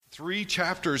3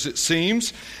 chapters, it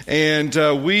seems, and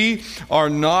we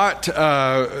are not,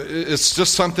 it's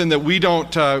just something that we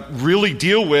don't really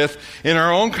deal with in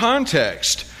our own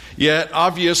context. Yet,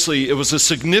 obviously, it was a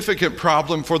significant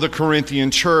problem for the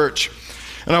Corinthian church.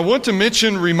 And I want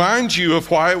to remind you of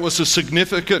why it was a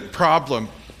significant problem.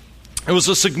 It was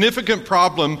a significant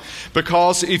problem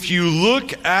because if you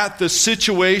look at the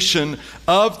situation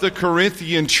of the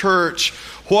Corinthian church,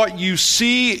 what you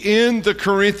see in the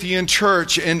Corinthian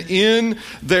church and in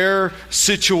their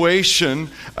situation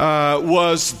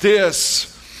was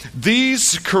this.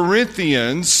 These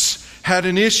Corinthians had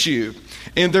an issue.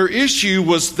 And their issue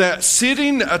was that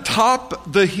sitting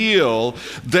atop the hill,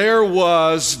 there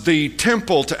was the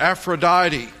temple to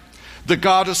Aphrodite, the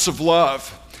goddess of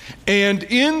love. And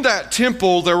in that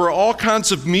temple, there were all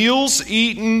kinds of meals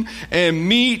eaten and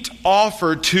meat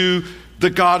offered to the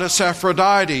goddess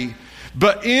Aphrodite.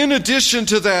 But in addition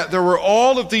to that, there were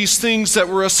all of these things that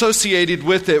were associated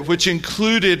with it, which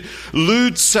included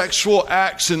lewd sexual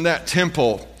acts in that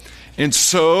temple. And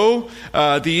so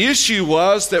the issue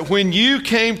was that when you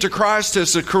came to Christ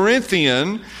as a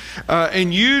Corinthian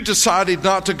and you decided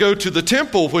not to go to the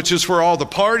temple, which is where all the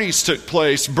parties took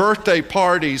place, birthday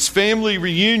parties, family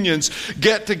reunions,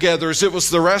 get-togethers, it was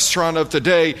the restaurant of the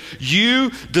day,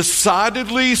 you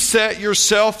decidedly set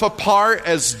yourself apart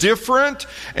as different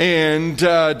and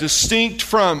distinct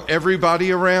from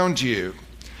everybody around you.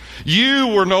 You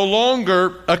were no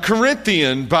longer a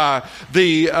Corinthian by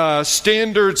the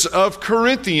standards of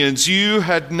Corinthians. You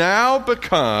had now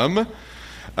become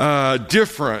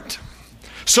different.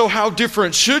 So how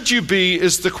different should you be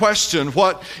is the question.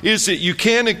 What is it you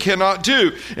can and cannot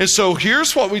do? And so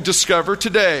here's what we discover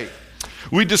today.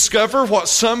 We discover what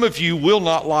some of you will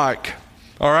not like.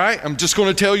 All right? I'm just going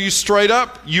to tell you straight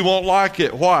up, you won't like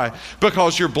it. Why?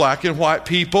 Because you're black and white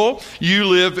people. You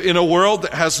live in a world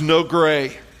that has no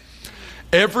gray.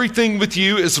 Everything with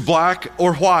you is black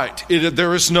or white.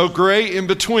 There is no gray in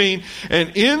between.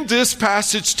 And in this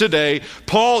passage today,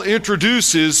 Paul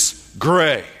introduces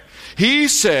gray. He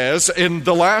says in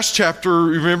the last chapter,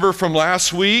 remember from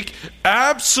last week,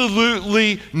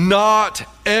 absolutely not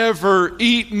ever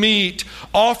eat meat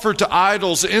offered to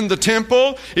idols in the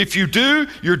temple. If you do,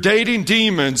 you're dating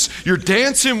demons. You're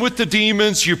dancing with the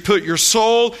demons. You put your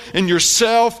soul and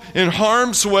yourself in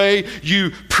harm's way.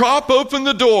 You prop open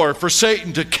the door for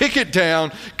Satan to kick it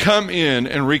down, come in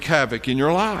and wreak havoc in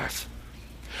your life.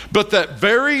 But that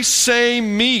very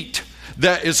same meat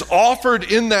that is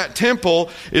offered in that temple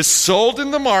is sold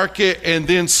in the market, and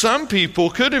then some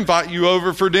people could invite you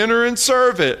over for dinner and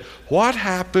serve it. What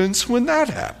happens when that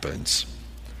happens?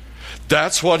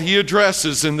 That's what he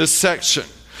addresses in this section.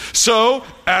 So,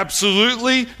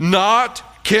 absolutely not,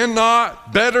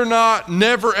 cannot, better not,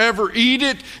 never ever eat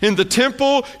it in the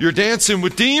temple. You're dancing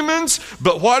with demons.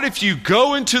 But what if you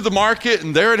go into the market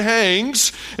and there it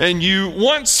hangs and you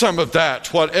want some of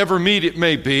that, whatever meat it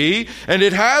may be, and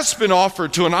it has been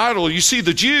offered to an idol? You see,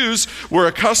 the Jews were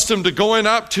accustomed to going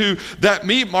up to that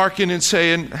meat market and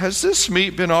saying, has this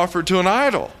meat been offered to an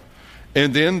idol?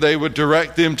 And then they would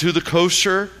direct them to the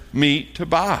kosher meat to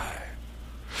buy.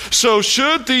 So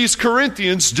should these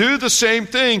Corinthians do the same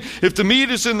thing if the meat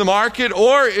is in the market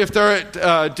or if they're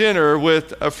at dinner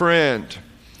with a friend?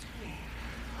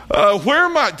 Where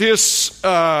might this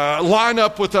line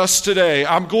up with us today?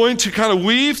 I'm going to kind of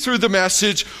weave through the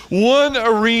message one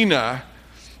arena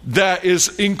that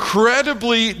is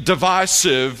incredibly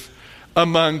divisive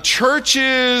among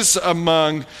churches,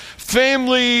 among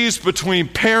families, between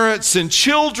parents and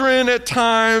children at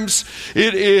times.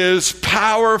 It is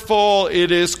powerful.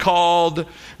 It is called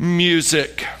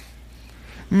music.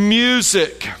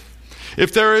 Music.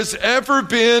 If there has ever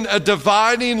been a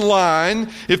dividing line,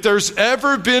 if there's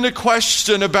ever been a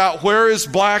question about where is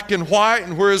black and white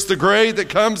and where is the gray that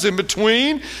comes in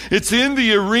between, it's in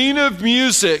the arena of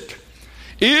music.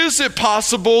 Is it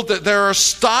possible that there are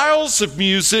styles of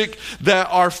music that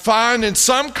are fine in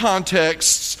some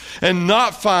contexts and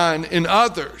not fine in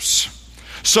others?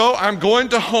 So I'm going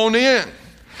to hone in.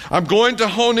 I'm going to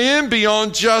hone in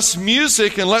beyond just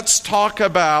music, and let's talk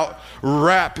about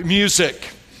rap music.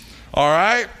 All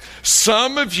right?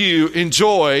 Some of you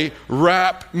enjoy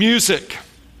rap music.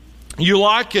 You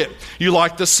like it. You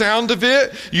like the sound of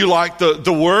it. You like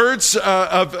the words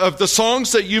of the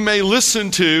songs that you may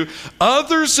listen to.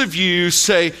 Others of you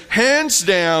say, hands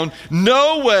down,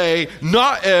 no way,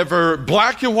 not ever,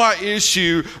 black and white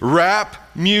issue, rap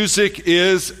music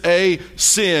is a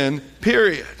sin,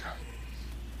 period.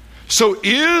 So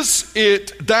is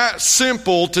it that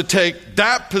simple to take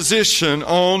that position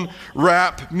on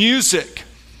rap music?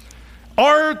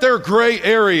 Are there gray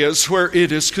areas where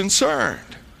it is concerned?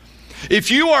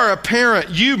 If you are a parent,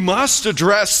 you must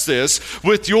address this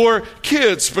with your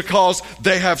kids because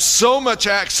they have so much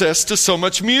access to so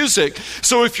much music.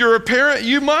 So if you're a parent,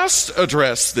 you must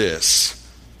address this.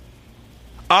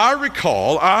 I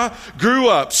recall I grew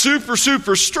up super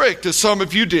strict, as some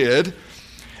of you did.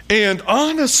 And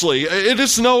honestly, it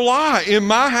is no lie. In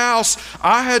my house,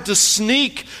 I had to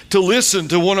sneak to listen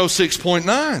to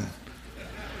 106.9.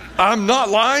 I'm not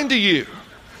lying to you.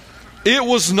 It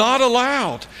was not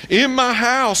allowed. In my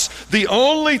house, the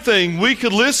only thing we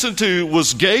could listen to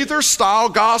was Gaither-style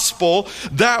gospel.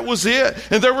 That was it.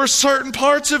 And there were certain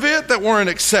parts of it that weren't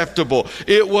acceptable.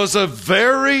 It was a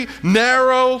very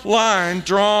narrow line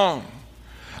drawn.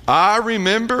 I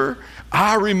remember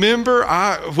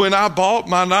when I bought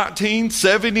my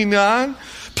 1979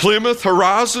 Plymouth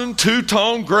Horizon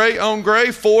two-tone gray on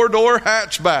gray four-door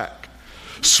hatchback.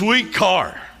 Sweet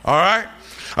car, all right?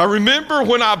 I remember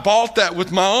when I bought that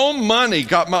with my own money,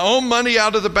 got my own money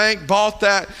out of the bank, bought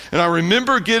that, and I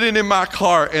remember getting in my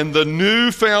car and the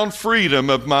newfound freedom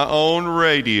of my own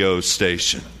radio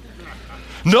station.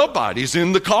 Nobody's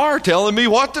in the car telling me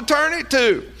what to turn it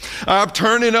to. I'm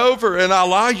turning over, and I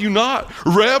lie you not,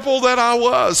 rebel that I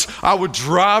was, I would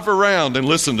drive around and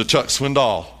listen to Chuck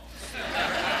Swindoll.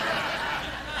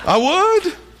 I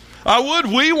would.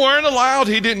 We weren't allowed.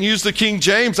 He didn't use the King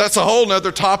James. That's a whole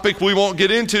other topic we won't get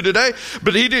into today.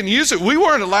 But he didn't use it. We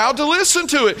weren't allowed to listen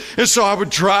to it. And so I would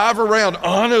drive around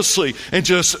honestly and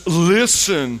just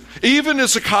listen. Even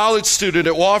as a college student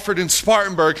at Wofford and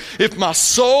Spartanburg, if my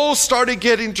soul started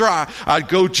getting dry, I'd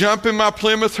go jump in my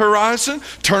Plymouth Horizon,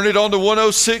 turn it on to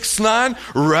 106.9,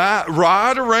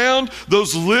 ride around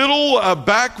those little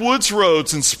backwoods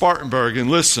roads in Spartanburg and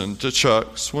listen to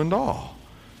Chuck Swindoll.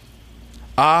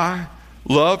 I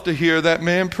love to hear that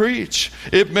man preach.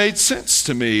 It made sense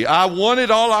to me. I wanted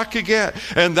all I could get,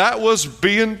 and that was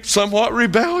being somewhat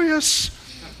rebellious.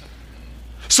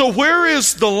 So where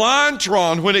is the line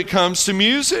drawn when it comes to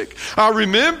music? I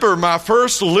remember my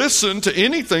first listen to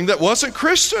anything that wasn't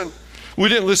Christian. We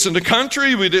didn't listen to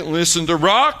country, we didn't listen to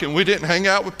rock, and we didn't hang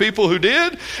out with people who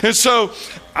did. And so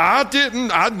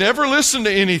I'd never listened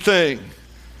to anything.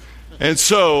 And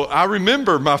so I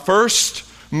remember my first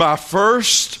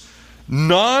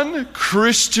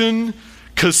non-Christian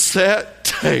cassette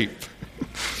tape.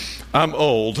 I'm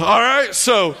old. All right,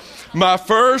 so my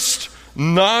first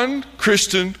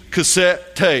non-Christian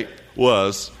cassette tape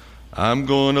was I'm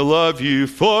Going to Love You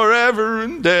Forever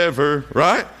and Ever,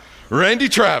 right? Randy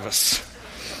Travis.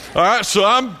 All right,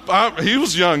 so he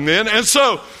was young then, and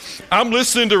so I'm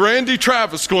listening to Randy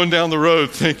Travis going down the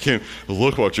road thinking,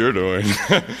 look what you're doing.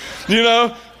 You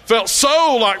know? Felt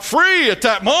so like free at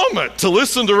that moment to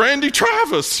listen to Randy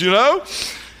Travis, you know.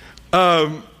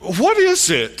 What is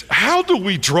it? How do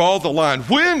we draw the line?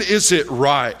 When is it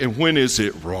right and when is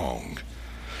it wrong?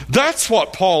 That's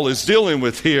what Paul is dealing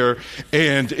with here,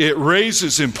 and it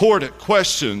raises important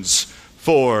questions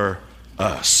for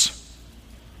us.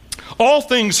 All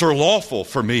things are lawful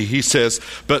for me, he says,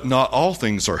 but not all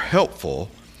things are helpful.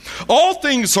 All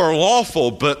things are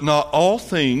lawful, but not all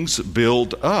things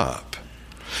build up.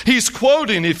 He's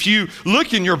quoting, if you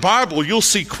look in your Bible, you'll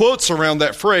see quotes around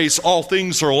that phrase, all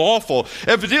things are lawful.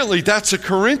 Evidently, that's a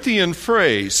Corinthian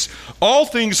phrase. All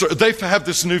things they have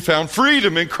this newfound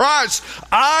freedom in Christ.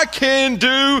 I can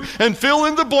do and fill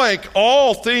in the blank.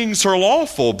 All things are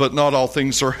lawful, but not all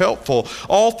things are helpful.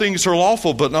 All things are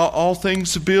lawful, but not all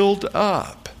things build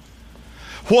up.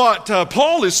 What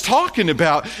Paul is talking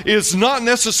about is not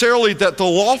necessarily that the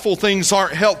lawful things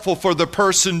aren't helpful for the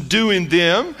person doing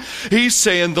them. He's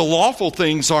saying the lawful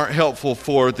things aren't helpful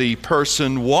for the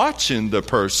person watching the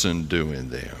person doing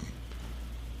them.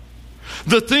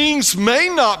 The things may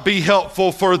not be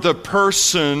helpful for the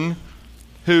person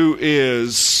who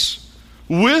is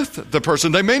with the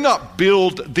person. They may not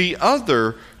build the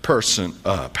other person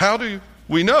up. How do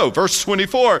we know? Verse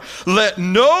 24, let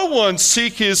no one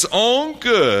seek his own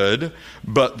good,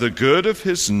 but the good of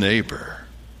his neighbor.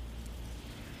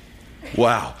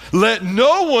 Wow. Let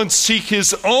no one seek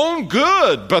his own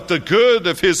good, but the good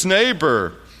of his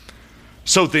neighbor.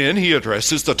 So then he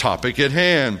addresses the topic at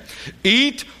hand.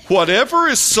 Eat whatever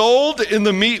is sold in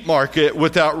the meat market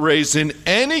without raising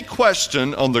any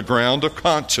question on the ground of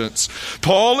conscience.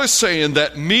 Paul is saying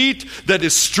that meat that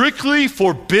is strictly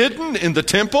forbidden in the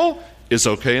temple is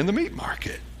okay in the meat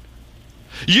market.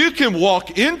 You can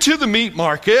walk into the meat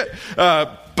market,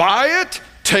 buy it,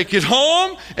 take it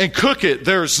home, and cook it.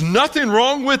 There's nothing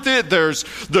wrong with it.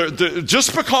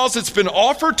 Just because it's been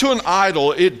offered to an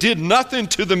idol, it did nothing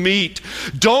to the meat.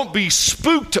 Don't be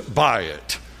spooked by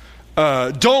it.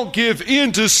 Don't give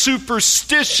in to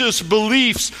superstitious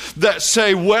beliefs that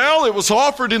say, well, it was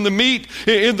offered in the meat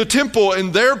in the temple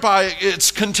and thereby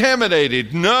it's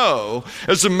contaminated. No.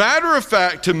 As a matter of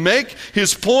fact, to make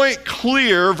his point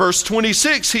clear, verse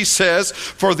 26, he says,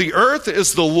 for the earth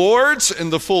is the Lord's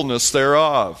and the fullness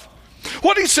thereof.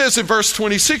 What he says in verse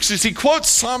 26 is he quotes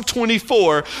Psalm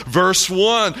 24, verse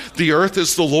 1. The earth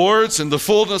is the Lord's and the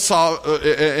fullness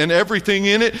and everything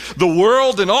in it, the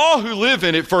world and all who live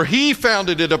in it, for he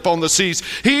founded it upon the seas.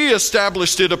 He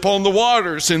established it upon the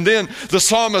waters. And then the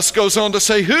psalmist goes on to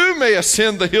say, who may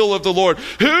ascend the hill of the Lord?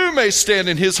 Who may stand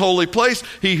in his holy place?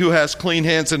 He who has clean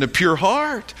hands and a pure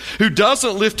heart, who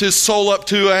doesn't lift his soul up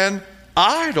to an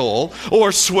idol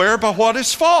or swear by what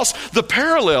is false. The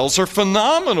parallels are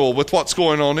phenomenal with what's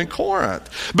going on in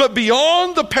Corinth. But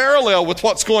beyond the parallel with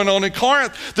what's going on in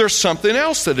Corinth, there's something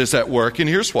else that is at work, and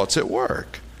here's what's at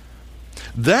work.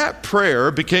 That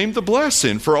prayer became the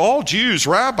blessing for all Jews.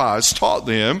 Rabbis taught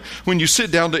them, when you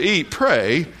sit down to eat,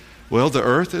 pray, well, the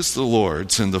earth is the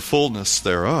Lord's and the fullness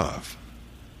thereof.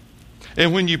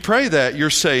 And when you pray that, you're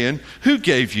saying, who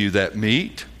gave you that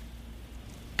meat?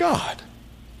 God.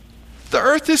 The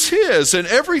earth is his, and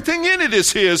everything in it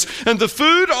is his, and the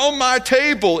food on my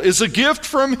table is a gift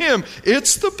from him.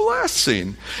 It's the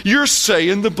blessing. You're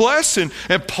saying the blessing.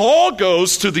 And Paul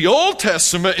goes to the Old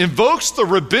Testament, invokes the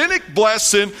rabbinic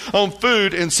blessing on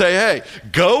food, and say, hey,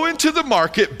 go into the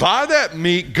market, buy that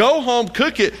meat, go home,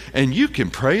 cook it, and you can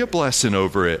pray a blessing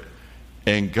over it,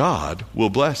 and God will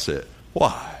bless it.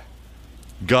 Why?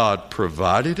 God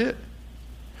provided it.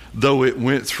 Though it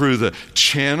went through the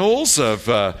channels of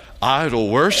idol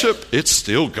worship, it's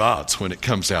still God's when it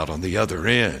comes out on the other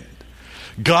end.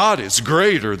 God is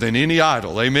greater than any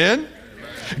idol. Amen?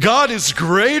 God is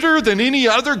greater than any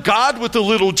other God with a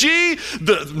little g.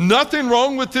 Nothing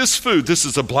wrong with this food. This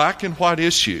is a black and white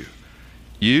issue.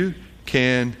 You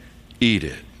can eat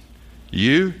it.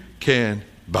 You can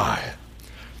buy it.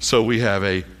 So we have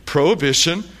a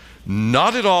prohibition,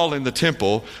 not at all in the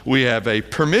temple. We have a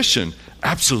permission,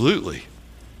 absolutely,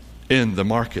 in the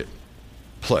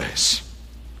marketplace.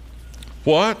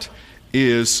 What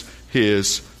is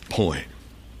his point?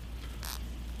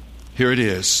 Here it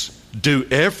is. Do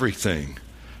everything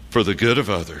for the good of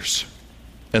others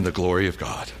and the glory of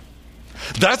God.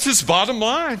 That's his bottom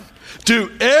line.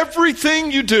 Do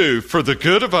everything you do for the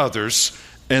good of others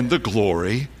and the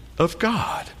glory of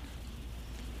God.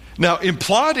 Now,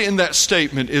 implied in that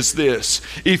statement is this: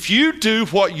 if you do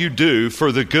what you do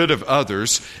for the good of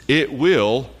others, it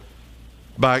will,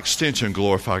 by extension,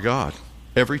 glorify God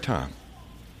every time.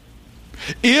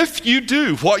 If you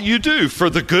do what you do for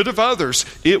the good of others,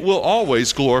 it will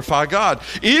always glorify God.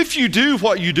 If you do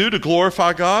what you do to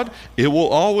glorify God, it will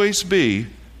always be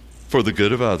for the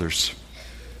good of others.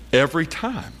 Every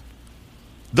time.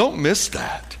 Don't miss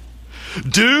that.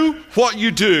 Do what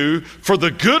you do for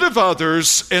the good of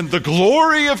others and the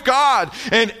glory of God.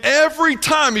 And every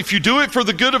time, if you do it for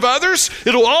the good of others,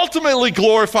 it'll ultimately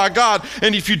glorify God.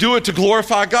 And if you do it to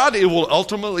glorify God, it will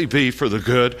ultimately be for the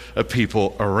good of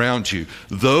people around you.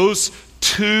 Those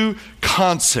two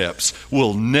concepts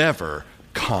will never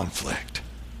conflict.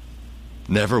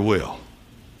 Never will.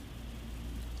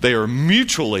 They are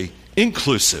mutually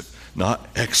inclusive, not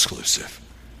exclusive.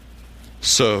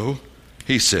 So,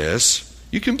 he says,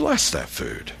 you can bless that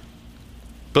food.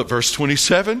 But verse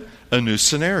 27, a new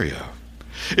scenario.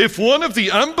 If one of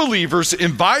the unbelievers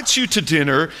invites you to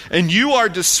dinner and you are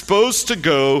disposed to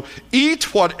go,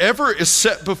 eat whatever is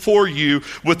set before you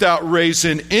without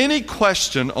raising any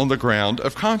question on the ground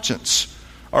of conscience.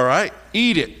 All right,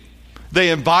 eat it. They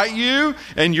invite you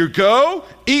and you go,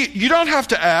 eat. You don't have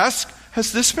to ask,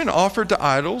 has this been offered to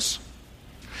idols?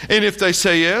 And if they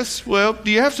say yes, well, do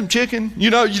you have some chicken?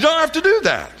 You don't have to do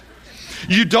that.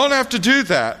 You don't have to do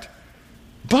that.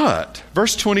 But,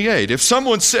 verse 28, if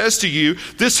someone says to you,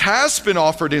 this has been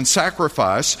offered in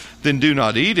sacrifice, then do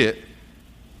not eat it.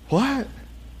 What?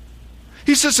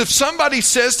 He says, if somebody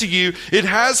says to you, it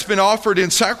has been offered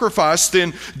in sacrifice,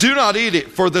 then do not eat it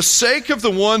for the sake of the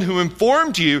one who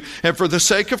informed you and for the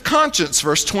sake of conscience.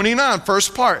 Verse 29,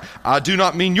 first part, I do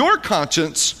not mean your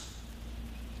conscience,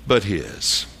 but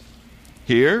his.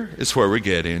 Here is where we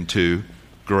get into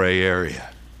gray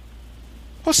area.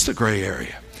 What's the gray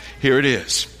area? Here it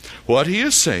is. What he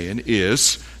is saying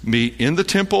is, meat in the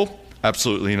temple?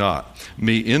 Absolutely not.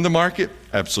 Meat in the market?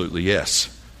 Absolutely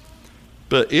yes.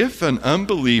 But if an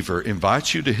unbeliever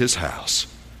invites you to his house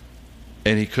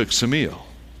and he cooks a meal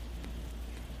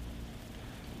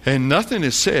and nothing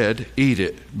is said, eat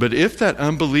it. But if that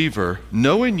unbeliever,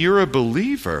 knowing you're a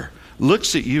believer,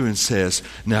 looks at you and says,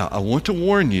 now I want to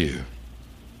warn you,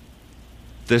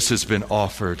 this has been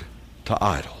offered to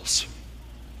idols.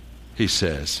 He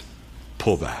says,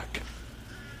 pull back.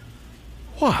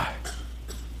 Why?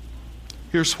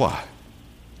 Here's why.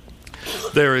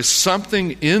 There is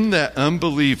something in that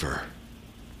unbeliever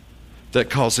that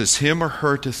causes him or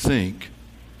her to think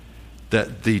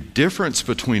that the difference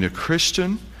between a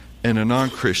Christian and a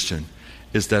non-Christian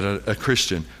is that a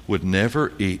Christian would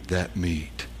never eat that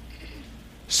meat.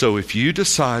 So if you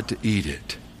decide to eat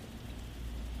it,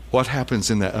 what happens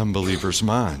in that unbeliever's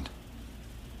mind?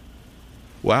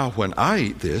 Wow, when I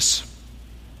eat this,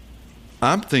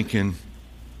 I'm thinking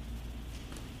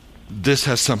this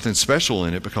has something special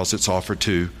in it because it's offered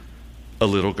to a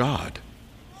little God.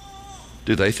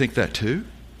 Do they think that too?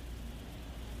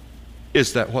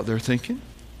 Is that what they're thinking?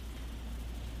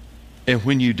 And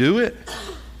when you do it,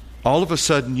 all of a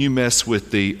sudden you mess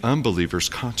with the unbeliever's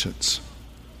conscience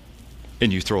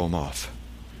and you throw them off.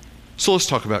 So let's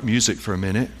talk about music for a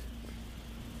minute.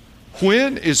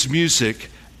 When is music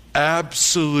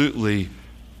absolutely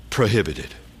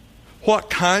prohibited? What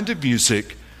kind of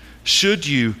music should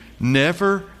you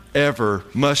never, ever,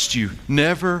 must you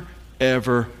never,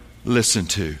 ever listen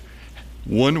to?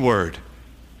 One word,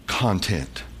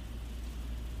 content.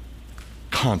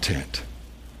 Content.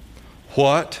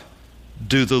 What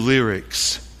do the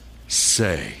lyrics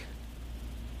say?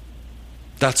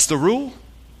 That's the rule.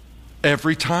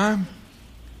 Every time.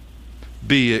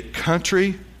 Be it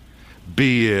country,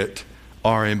 be it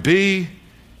R&B,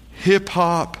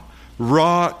 hip-hop,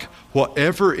 rock,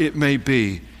 whatever it may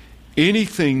be,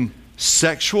 anything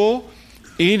sexual,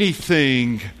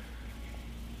 anything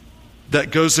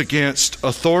that goes against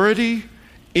authority,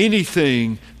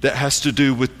 anything that has to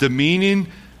do with demeaning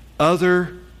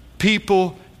other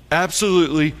people,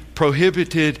 absolutely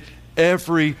prohibited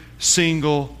every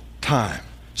single time.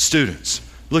 Students,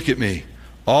 look at me.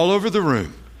 All over the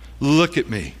room, look at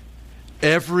me.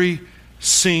 Every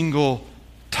single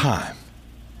time.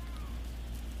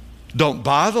 Don't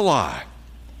buy the lie.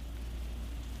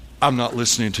 I'm not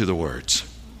listening to the words.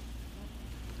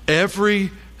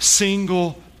 Every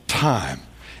single time.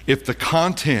 If the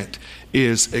content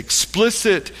is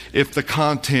explicit, if the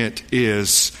content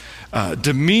is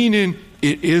demeaning,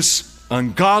 it is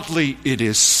ungodly, it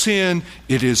is sin,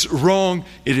 it is wrong,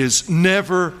 it is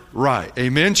never right.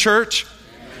 Amen, church?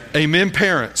 Amen,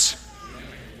 parents.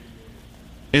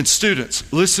 And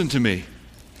students, listen to me.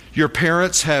 Your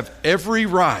parents have every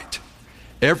right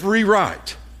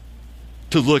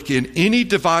to look in any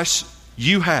device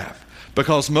you have,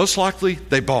 because most likely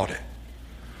they bought it.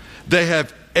 They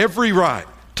have every right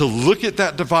to look at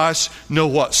that device, know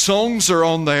what songs are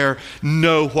on there,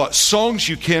 know what songs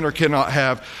you can or cannot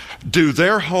have, do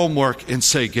their homework and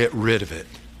say, get rid of it.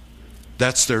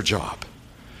 That's their job.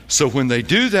 So when they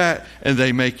do that and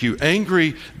they make you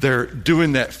angry, they're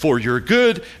doing that for your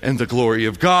good and the glory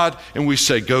of God. And we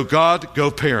say, go God,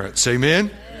 go parents. Amen?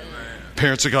 Amen.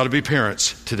 Parents have got to be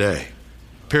parents today.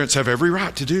 Parents have every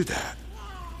right to do that.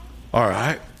 All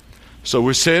right. So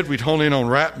we said we'd hone in on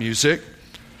rap music.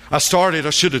 I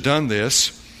should have done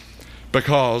this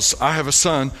because I have a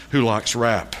son who likes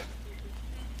rap.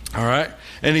 All right.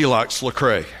 And he likes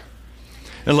Lecrae.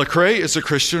 And Lecrae is a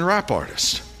Christian rap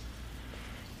artist.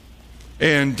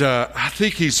 And I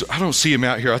don't see him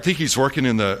out here. I think he's working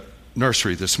in the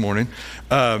nursery this morning.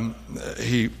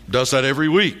 He does that every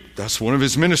week. That's one of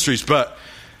his ministries. But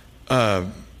so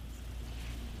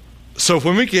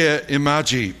when we get in my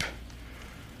Jeep,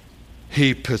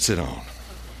 he puts it on.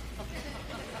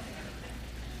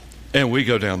 And we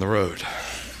go down the road.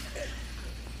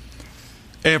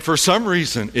 And for some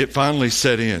reason, it finally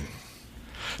set in.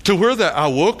 To where that I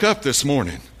woke up this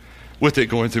morning with it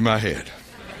going through my head.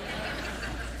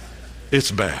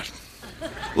 It's bad.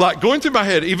 Like going through my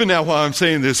head, even now while I'm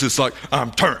saying this, it's like,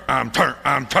 I'm turned. And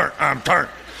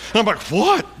I'm like,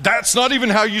 what? That's not even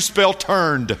how you spell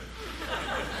turned.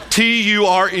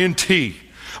 T-U-R-N-T.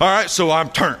 All right, so I'm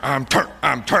turned.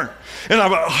 And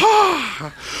I'm like,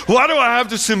 why do I have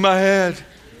this in my head?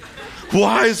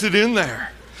 Why is it in there?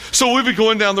 So we've been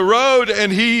going down the road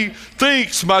and he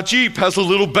thinks my Jeep has a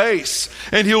little bass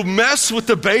and he'll mess with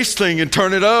the bass thing and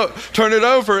turn it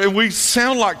over, and we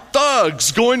sound like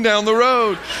thugs going down the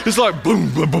road. It's like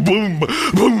boom, boom, boom, boom,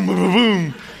 boom, boom,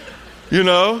 boom, you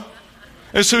know?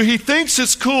 And so he thinks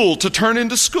it's cool to turn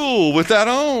into school with that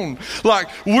on. Like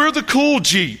we're the cool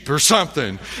Jeep or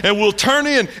something. And we'll turn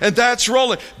in and that's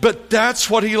rolling. But that's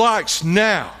what he likes.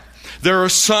 Now, there are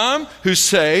some who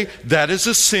say that is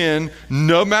a sin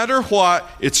no matter what.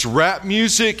 It's rap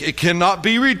music. It cannot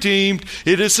be redeemed.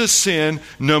 It is a sin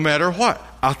no matter what.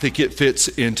 I think it fits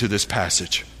into this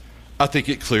passage. I think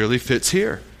it clearly fits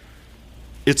here.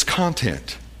 It's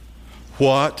content.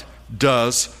 What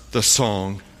does the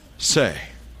song say?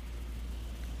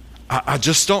 I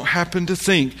just don't happen to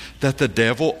think that the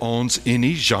devil owns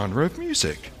any genre of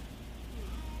music.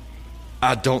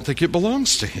 I don't think it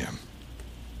belongs to him.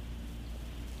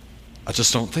 I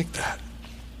just don't think that.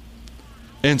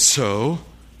 And so,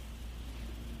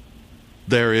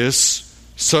 there is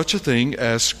such a thing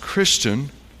as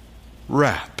Christian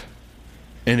rap,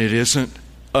 and it isn't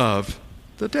of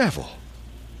the devil.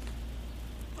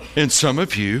 And some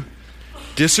of you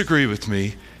disagree with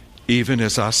me even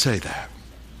as I say that.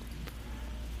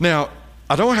 Now,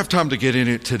 I don't have time to get in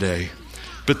it today,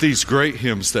 but these great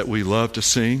hymns that we love to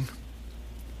sing,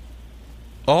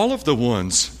 all of the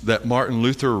ones that Martin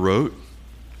Luther wrote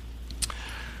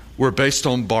were based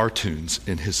on bar tunes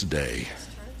in his day.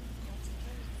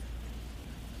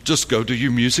 Just go do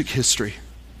your music history.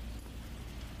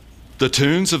 The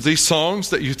tunes of these songs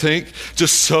that you think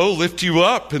just so lift you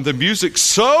up, and the music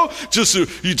so just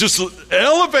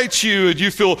elevates you, and you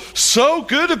feel so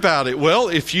good about it. Well,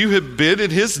 if you had been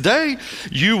in his day,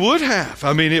 you would have.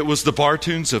 I mean, it was the bar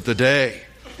tunes of the day.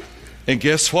 And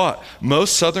guess what?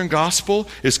 Most Southern gospel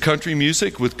is country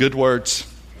music with good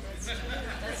words.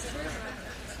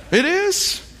 It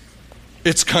is.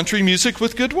 It's country music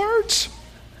with good words.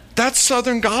 That's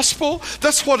Southern gospel.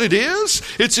 That's what it is.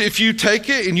 It's if you take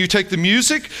it and you take the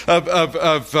music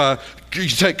you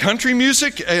take country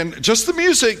music and just the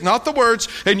music, not the words,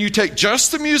 and you take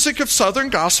just the music of Southern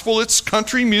gospel, it's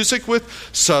country music with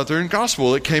Southern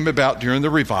gospel. It came about during the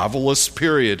revivalist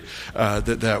period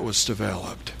that was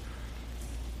developed.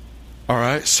 All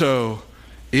right, so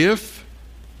if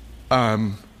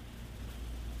I'm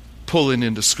pulling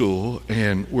into school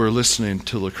and we're listening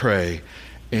to Lecrae,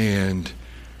 and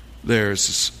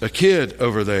there's a kid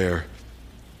over there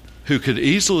who could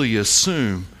easily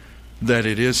assume that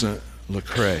it isn't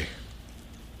Lecrae,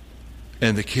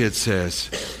 and the kid says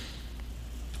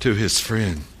to his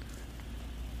friend,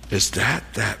 "Is that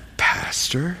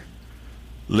pastor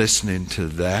listening to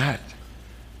that?"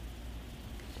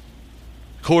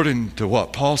 According to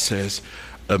what Paul says,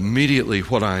 immediately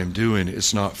what I am doing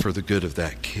is not for the good of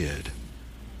that kid.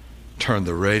 Turn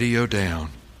the radio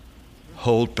down,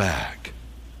 hold back.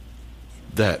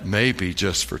 That may be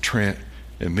just for Trent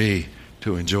and me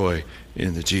to enjoy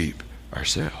in the Jeep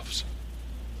ourselves.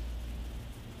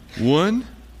 One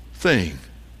thing,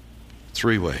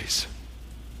 three ways.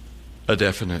 A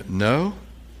definite no,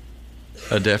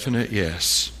 a definite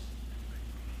yes,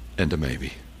 and a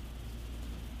maybe.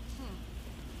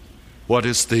 What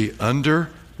is the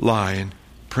underlying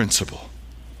principle?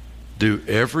 Do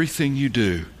everything you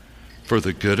do for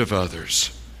the good of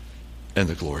others and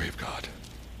the glory of God.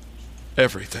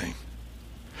 Everything.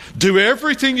 Do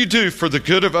everything you do for the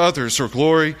good of others or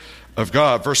glory of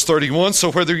God. Verse 31, so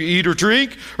whether you eat or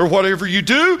drink or whatever you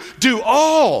do, do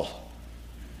all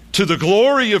to the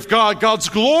glory of God. God's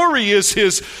glory is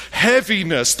His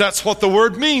heaviness. That's what the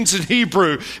word means in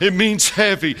Hebrew. It means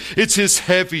heavy. It's His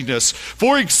heaviness.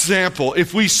 For example,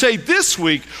 if we say this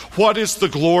week, what is the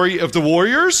glory of the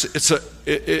Warriors?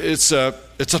 It's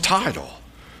a title.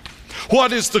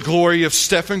 What is the glory of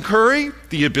Stephen Curry?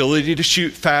 The ability to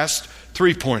shoot fast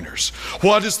three-pointers.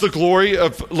 What is the glory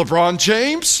of LeBron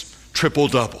James? Triple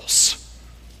doubles.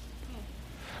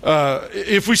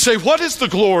 If we say, what is the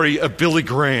glory of Billy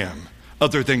Graham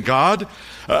other than God?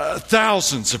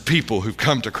 Thousands of people who've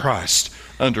come to Christ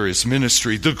under his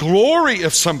ministry. The glory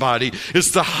of somebody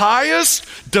is the highest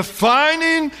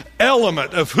defining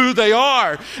element of who they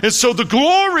are. And so the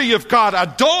glory of God, I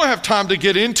don't have time to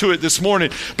get into it this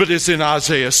morning, but it's in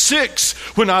Isaiah 6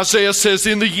 when Isaiah says,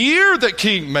 in the year that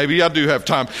maybe I do have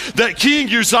time, that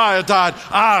King Uzziah died,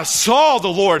 I saw the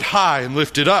Lord high and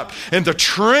lifted up, and the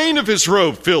train of his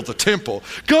robe filled the temple.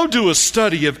 Go do a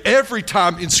study of every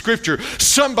time in Scripture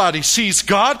somebody sees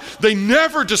God. They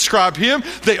never describe him.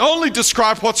 They only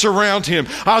describe what's around him.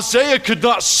 Isaiah could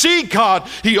not see God.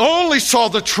 He only saw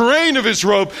the train of his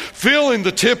robe filling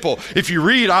the temple. If you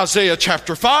read Isaiah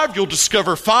chapter 5, you'll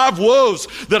discover 5 woes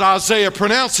that Isaiah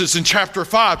pronounces in chapter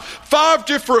 5. 5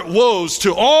 different woes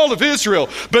to all of Israel.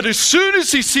 But as soon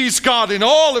as he sees God in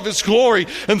all of his glory,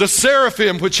 and the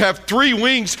seraphim, which have 3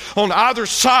 wings on either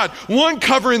side, 1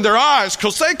 covering their eyes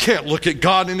because they can't look at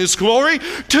God in his glory,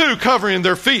 2 covering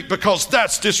their feet because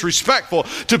that's disrespectful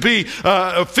to be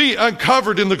feet uncovered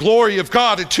in the glory of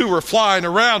God, and 2 are flying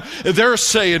around, and they're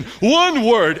saying one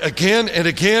word again and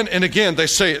again and again. They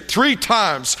say it 3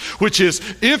 times, which is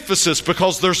emphasis,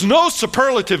 because there's no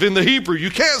superlative in the Hebrew.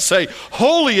 You can't say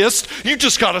holiest. You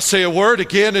just got to say a word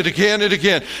again and again and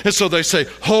again. And so they say,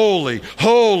 holy,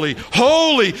 holy,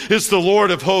 holy is the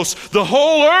Lord of hosts. The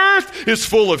whole earth is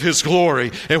full of his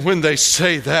glory. And when they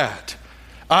say that,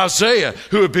 Isaiah,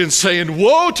 who had been saying,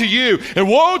 woe to you, and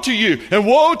woe to you, and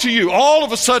woe to you, all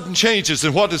of a sudden changes.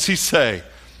 And what does he say?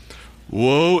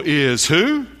 Woe is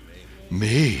who?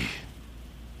 Me.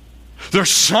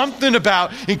 There's something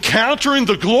about encountering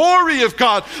the glory of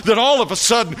God that all of a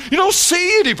sudden, you don't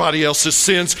see anybody else's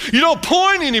sins. You don't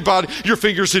point your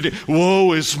fingers at it.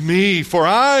 Woe is me, for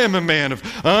I am a man of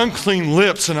unclean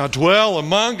lips, and I dwell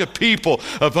among a people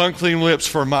of unclean lips.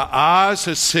 For my eyes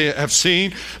have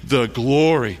seen the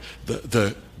glory,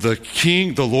 the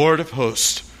King, the Lord of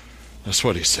hosts. That's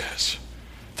what he says.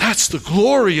 That's the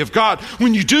glory of God.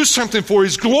 When you do something for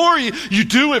his glory, you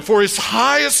do it for his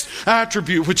highest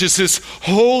attribute, which is his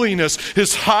holiness,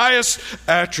 his highest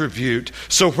attribute.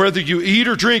 So whether you eat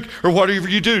or drink or whatever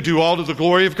you do all to the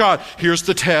glory of God. Here's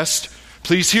the test.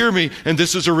 Please hear me. And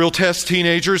this is a real test,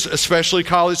 teenagers, especially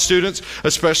college students,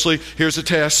 here's a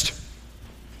test.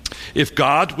 If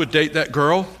God would date that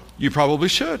girl, you probably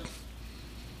should.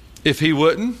 If he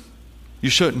wouldn't,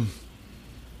 you shouldn't.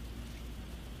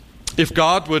 If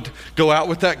God would go out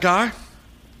with that guy,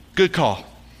 good call.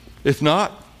 If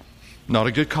not, not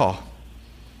a good call.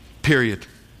 Period.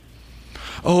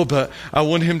 Oh, but I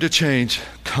want him to change.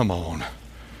 Come on.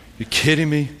 You kidding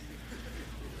me?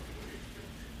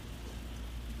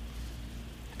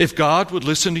 If God would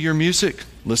listen to your music,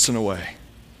 listen away.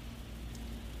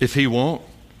 If he won't,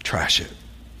 trash it.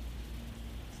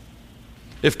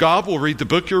 If God will read the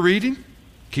book you're reading,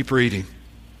 keep reading.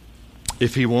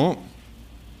 If he won't,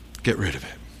 get rid of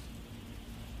it.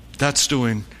 That's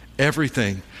doing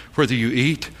everything, whether you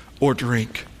eat or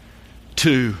drink,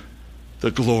 to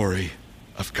the glory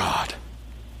of God.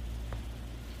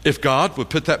 If God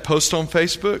would put that post on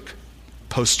Facebook,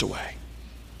 post away.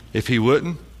 If he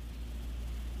wouldn't,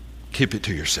 keep it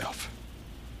to yourself.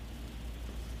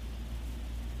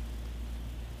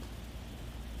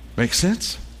 Make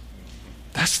sense?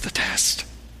 That's the test.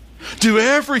 Do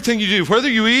everything you do, whether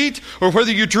you eat or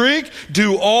whether you drink,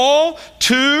 do all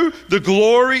to the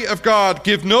glory of God.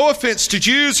 Give no offense to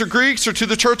Jews or Greeks or to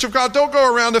the church of God. Don't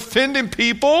go around offending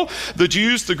people. The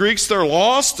Jews, the Greeks, they're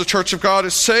lost. The church of God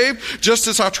is saved. Just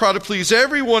as I try to please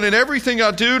everyone in everything I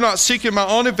do, not seeking my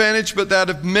own advantage, but that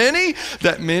of many,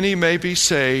 that many may be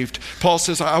saved. Paul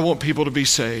says, I want people to be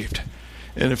saved.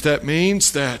 And if that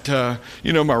means that,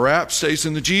 my wrap stays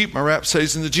in the Jeep, my wrap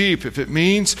stays in the Jeep. If it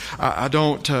means I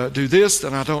don't do this,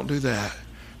 then I don't do that.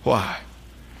 Why?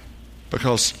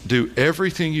 Because do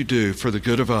everything you do for the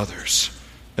good of others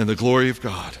and the glory of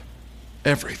God.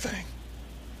 Everything.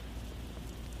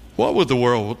 What would the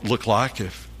world look like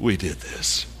if we did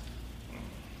this?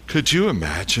 Could you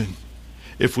imagine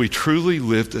if we truly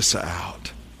lived this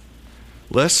out?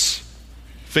 Less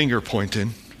finger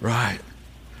pointing, right?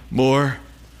 More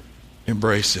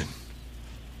embracing.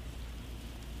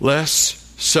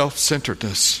 Less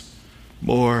self-centeredness.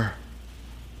 More,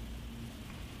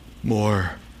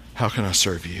 how can I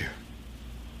serve you?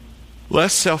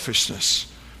 Less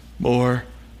selfishness. More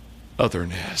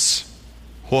otherness.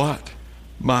 What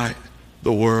might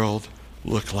the world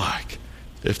look like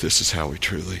if this is how we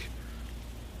truly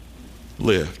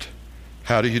lived?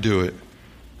 How do you do it?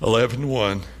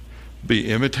 11:1,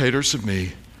 be imitators of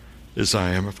me as I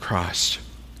am of Christ.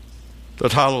 The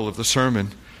title of the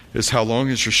sermon is How Long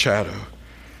Is Your Shadow?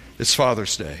 It's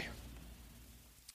Father's Day.